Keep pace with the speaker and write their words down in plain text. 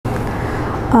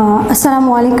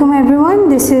Assalamu alaikum everyone,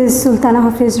 this is Sultana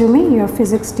Hafiz Rumi, your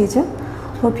physics teacher.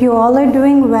 Hope you all are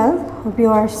doing well, hope you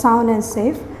are sound and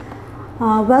safe.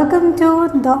 Welcome to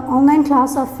the online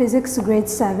class of Physics Grade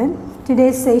 7.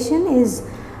 Today's session is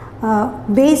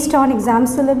based on exam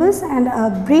syllabus and a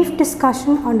brief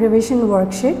discussion on revision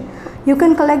worksheet. You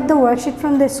can collect the worksheet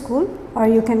from the school or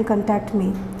you can contact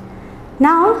me.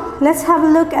 Now let's have a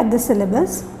look at the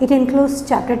syllabus. It includes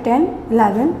chapter 10,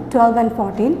 11, 12 and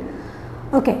 14.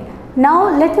 Okay, now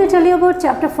let me tell you about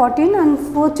chapter 14.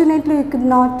 Unfortunately, you could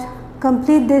not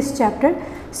complete this chapter.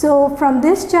 So from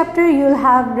this chapter, you will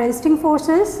have resisting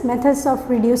forces, methods of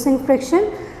reducing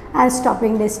friction and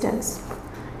stopping distance.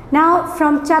 Now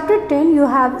from chapter 10, you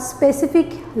have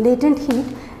specific latent heat.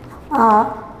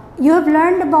 You have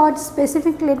learned about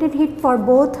specific latent heat for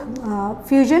both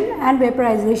fusion and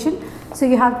vaporization. So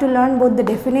you have to learn both the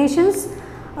definitions.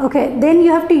 Okay, then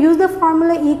you have to use the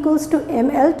formula E equals to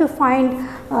ml to find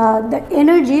the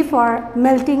energy for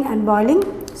melting and boiling.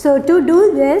 So to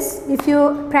do this, if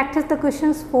you practice the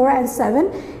questions 4 and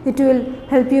 7, it will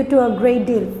help you to a great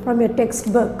deal from your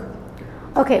textbook.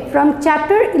 Okay, from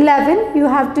chapter 11, you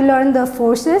have to learn the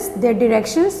forces, their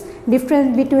directions,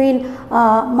 difference between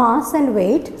mass and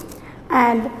weight,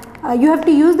 and you have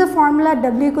to use the formula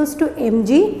W equals to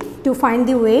mg to find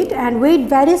the weight, and weight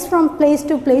varies from place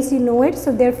to place, you know it.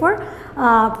 So therefore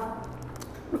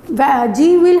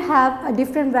G will have a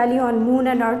different value on moon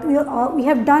and earth. We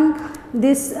have done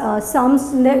this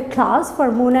sums in the class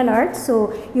for moon and earth,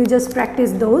 so you just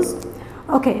practice those.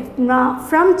 Okay, now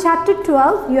from chapter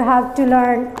 12 you have to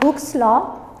learn Hooke's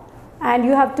law, and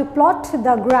you have to plot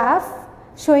the graph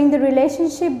showing the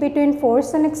relationship between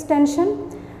force and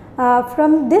extension.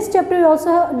 From this chapter you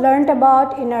also learnt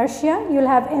about inertia. You will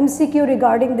have MCQ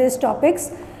regarding these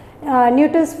topics,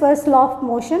 Newton's first law of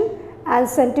motion and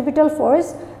centripetal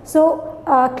force. So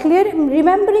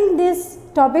remembering these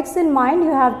topics in mind,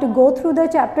 you have to go through the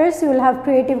chapters. You will have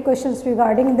creative questions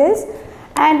regarding this,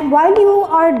 and while you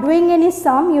are doing any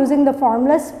sum using the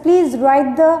formulas, please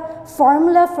write the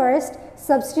formula first,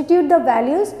 substitute the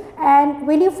values, and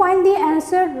when you find the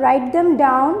answer, write them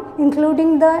down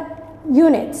including the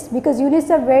units, because units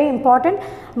are very important.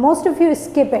 Most of you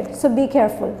skip it, so be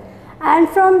careful. And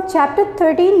from chapter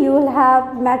 13 you will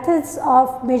have methods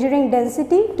of measuring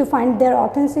density to find their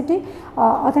authenticity.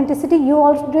 You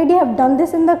already have done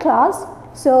this in the class,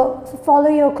 so follow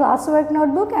your classwork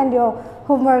notebook and your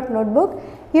homework notebook.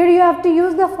 Here you have to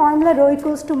use the formula rho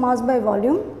equals to mass by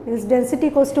volume, is density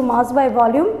equals to mass by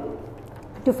volume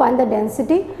to find the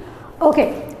density.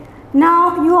 Okay.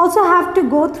 Now you also have to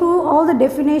go through all the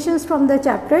definitions from the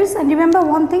chapters, and remember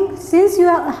one thing, since you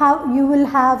will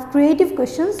have creative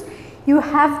questions, you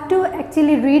have to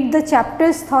actually read the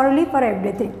chapters thoroughly for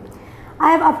everything.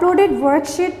 I have uploaded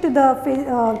worksheet to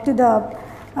the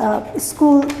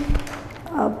school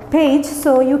page,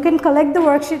 so you can collect the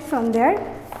worksheet from there.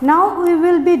 Now we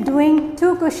will be doing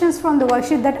 2 questions from the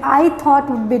worksheet that I thought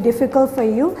would be difficult for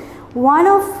you, one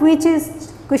of which is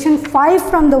question 5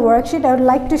 from the worksheet. I would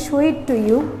like to show it to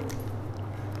you.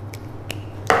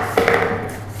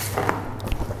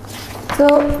 So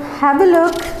have a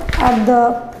look at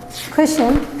the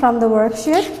question from the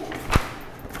worksheet.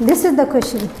 This is the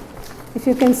question, if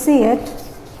you can see it.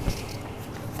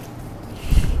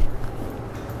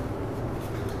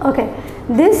 Okay,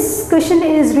 this question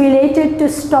is related to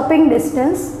stopping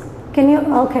distance. Can you,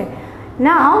 okay,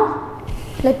 now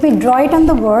let me draw it on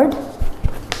the board.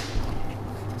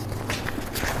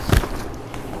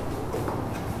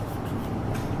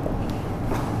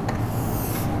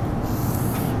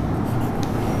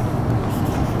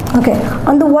 Okay,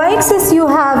 on the y-axis you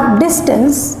have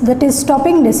distance, that is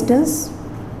stopping distance,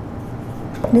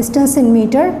 distance in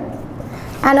meter,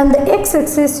 and on the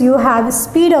x-axis you have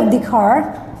speed of the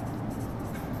car,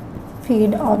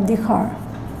 speed of the car.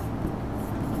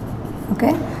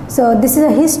 Okay, so this is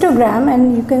a histogram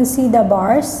and you can see the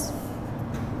bars.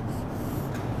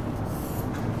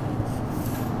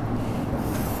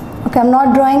 Okay, I'm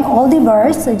not drawing all the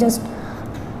bars,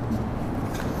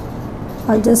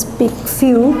 I'll just pick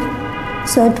few.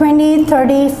 So 20,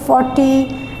 30, 40,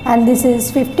 and this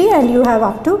is 50, and you have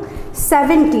up to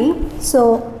 70.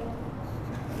 So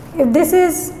if this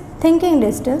is thinking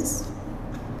distance,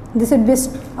 this would be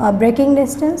braking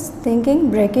distance,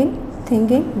 thinking, braking,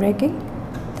 thinking, braking,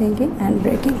 thinking and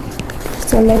braking.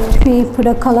 So let me put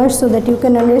a color so that you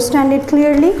can understand it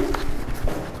clearly.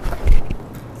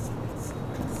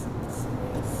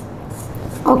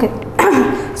 Okay.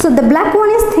 So the black one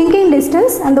is thinking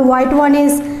distance and the white one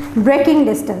is braking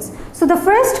distance. So the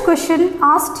first question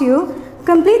asked you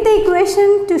complete the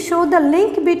equation to show the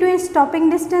link between stopping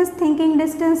distance, thinking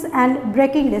distance and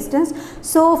braking distance.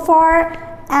 So for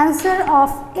answer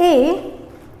of A,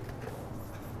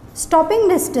 stopping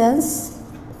distance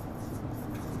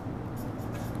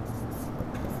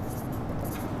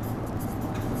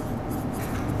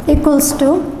equals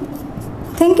to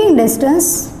thinking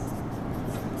distance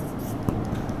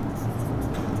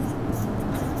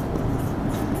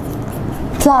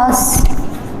plus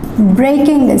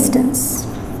braking distance.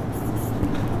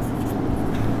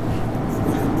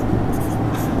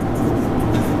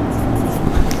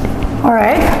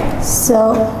 Alright,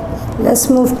 so let's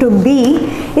move to B.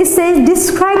 It says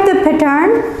describe the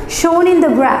pattern shown in the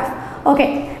graph.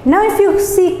 Okay, now if you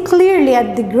see clearly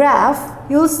at the graph,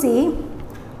 you'll see,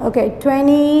 okay,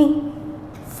 20,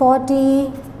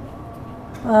 40,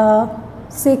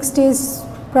 60 is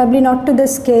probably not to the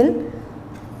scale.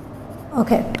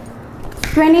 Okay,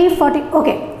 20, 40,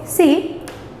 okay, see,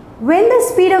 when the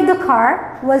speed of the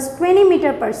car was 20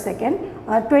 meter per second,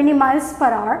 20 miles per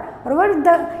hour, or what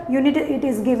the unit it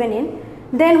is given in,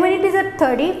 then when it is at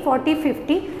 30, 40,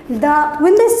 50,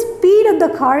 when the speed of the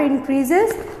car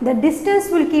increases, the distance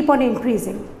will keep on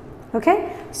increasing.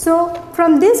 Okay, so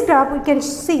from this graph we can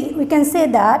say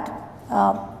that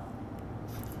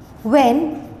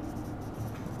when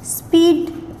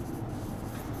speed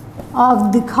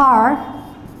of the car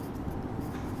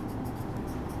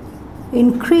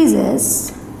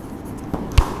increases,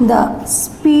 the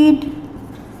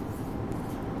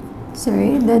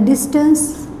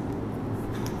distance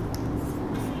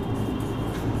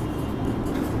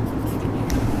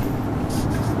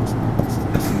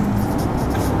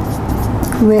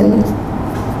will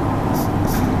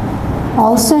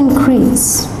also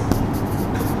increase.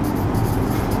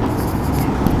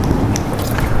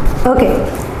 Okay,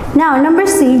 now number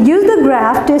C, use the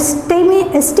graph to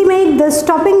estimate the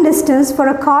stopping distance for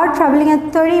a car traveling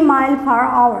at 30 miles per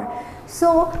hour.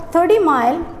 So 35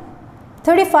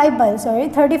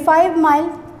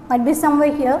 mile might be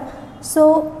somewhere here.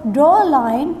 So draw a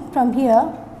line from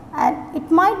here, and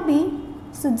it might be,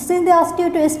 so since they asked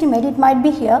you to estimate, it might be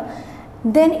here.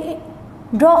 Then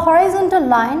draw a horizontal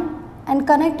line and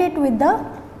connect it with the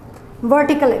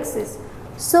vertical axis.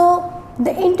 So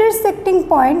the intersecting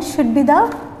point should be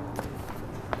the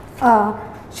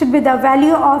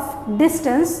value of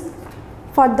distance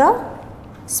for the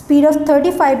speed of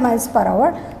 35 miles per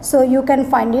hour. So you can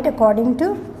find it according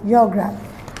to your graph.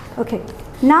 Okay.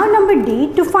 Now number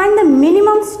D, to find the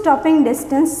minimum stopping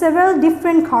distance, several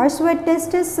different cars were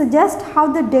tested. Suggest how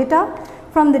the data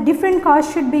from the different cars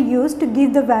should be used to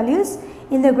give the values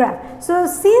in the graph. So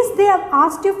since they have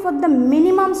asked you for the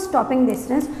minimum stopping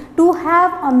distance, to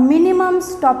have a minimum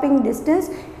stopping distance,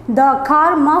 the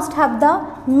car must have the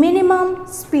minimum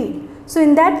speed. So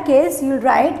in that case, you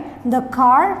write the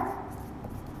car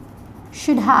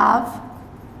should have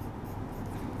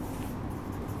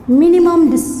minimum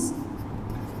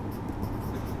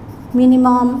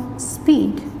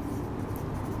speed.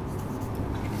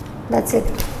 That's it.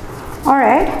 All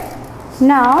right.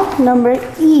 Now number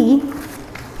E.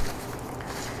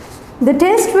 The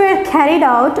tests were carried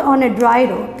out on a dry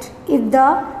road. If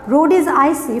the road is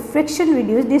icy, friction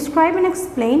reduced. Describe and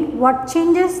explain what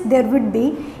changes there would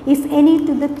be, if any,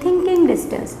 to the thinking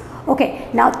distance. Okay,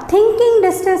 now thinking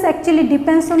distance actually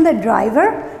depends on the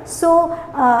driver. So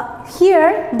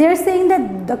here they are saying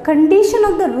that the condition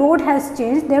of the road has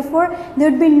changed, therefore there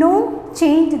would be no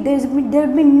change, there would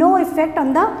be no effect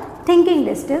on the thinking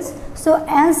distance. So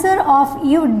answer of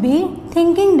E would be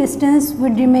thinking distance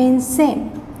would remain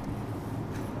same.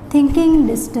 Thinking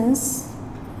distance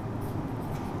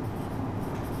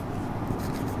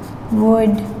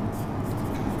would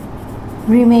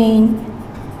remain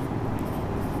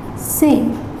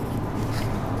same.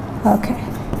 Okay.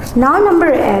 Now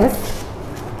number F.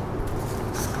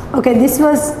 Okay, this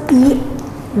was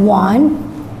E1.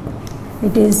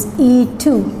 It is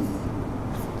E2.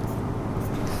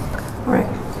 Alright.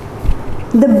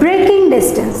 The braking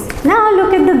distance. Now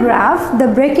look at the graph, the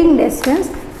braking distance.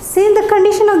 Since the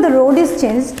condition of the road is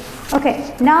changed.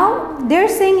 Okay, now they are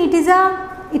saying it is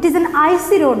an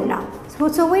icy road now.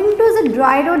 So when it was a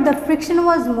dry road, the friction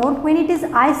was more. When it is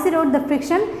icy road, the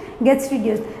friction gets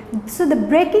reduced. So the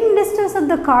braking distance of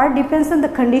the car depends on the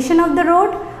condition of the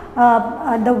road,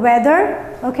 the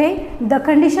weather, okay, the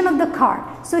condition of the car.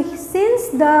 So since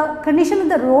the condition of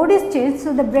the road is changed,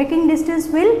 so the braking distance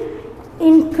will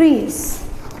increase.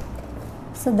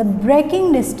 So the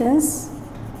braking distance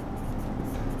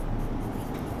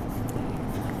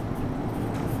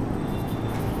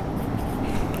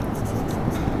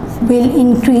will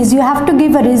increase. You have to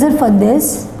give a reason for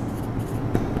this.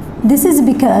 This is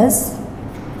because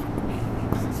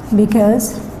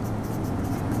because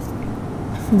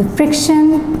the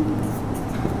friction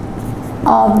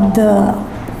of the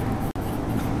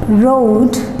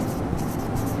road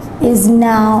is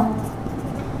now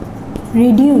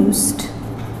reduced.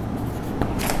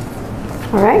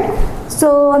 All right,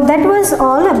 so that was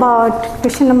all about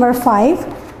question number 5.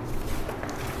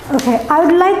 Okay, I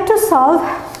would like to solve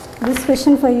this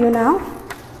question for you now.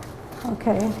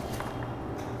 Okay.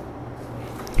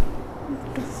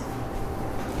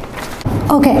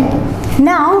 Okay,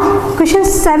 now question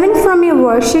 7 from your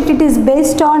worksheet, it is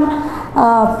based on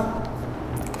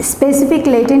specific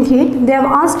latent heat. They have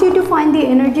asked you to find the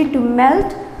energy to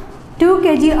melt 2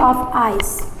 kg of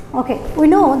ice. Okay, we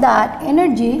know that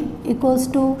energy equals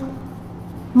to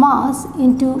mass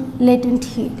into latent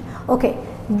heat. Okay,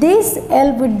 this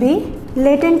L would be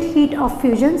latent heat of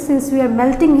fusion since we are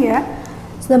melting here.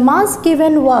 So the mass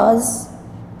given was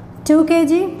 2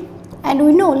 kg. And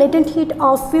we know latent heat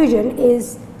of fusion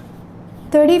is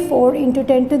 34 into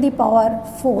 10 to the power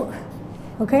 4.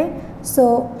 Okay,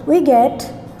 so we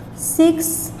get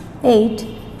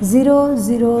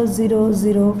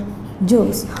 68000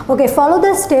 joules. Okay, follow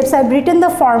the steps. I've written the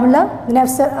formula, then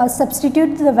I've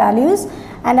substituted the values,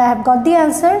 and I have got the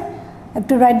answer. I have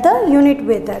to write the unit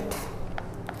with it.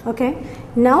 Okay,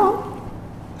 now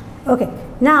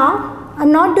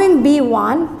I'm not doing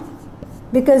B1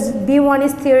 because B1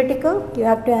 is theoretical, you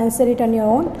have to answer it on your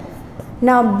own.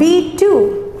 Now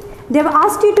B2, they have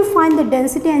asked you to find the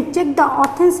density and check the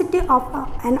authenticity of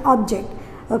an object.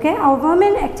 Okay, a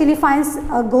woman actually finds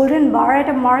a golden bar at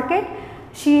a market.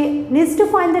 She needs to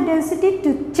find the density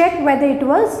to check whether it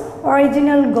was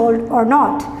original gold or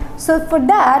not. So for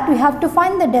that we have to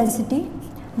find the density.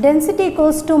 Density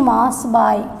equals to mass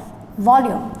by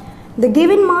volume. The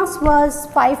given mass was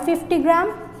 550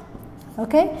 gram.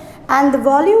 Okay, and the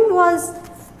volume was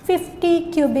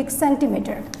 50 cubic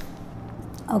centimeter.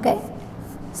 Okay,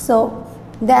 so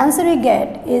the answer we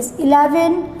get is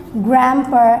 11 gram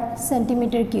per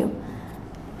centimeter cube.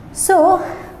 So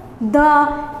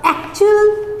the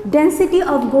actual density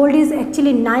of gold is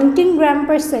actually 19 gram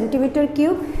per centimeter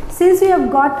cube. Since we have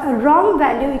got a wrong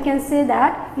value, we can say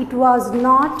that it was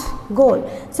not gold.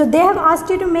 So they have asked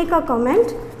you to make a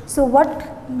comment. So what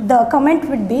the comment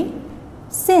would be,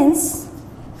 since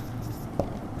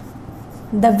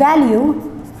the value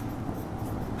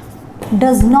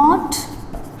does not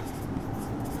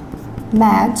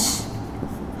match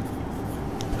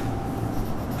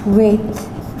with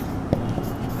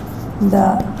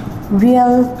the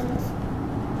real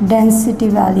density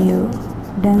value,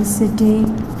 density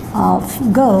of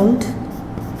gold,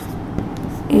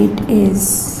 it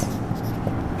is,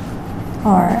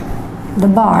 or the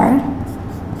bar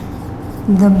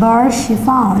she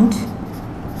found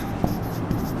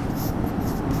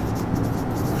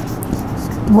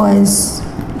was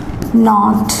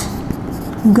not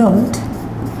gold.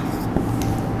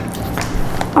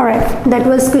 Alright, that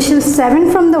was question 7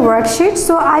 from the worksheet.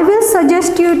 So I will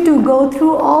suggest you to go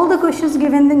through all the questions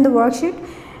given in the worksheet.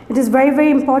 It is very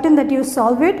important that you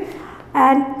solve it.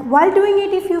 And while doing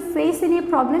it, if you face any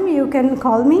problem, you can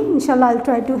call me. Inshallah, I'll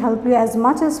try to help you as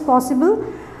much as possible.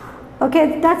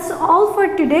 Okay, that's all for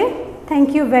today.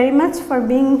 Thank you very much for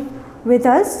being with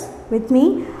us, with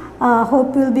me.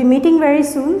 Hope we'll be meeting very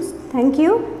soon. Thank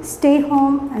you. Stay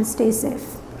home and stay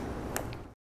safe.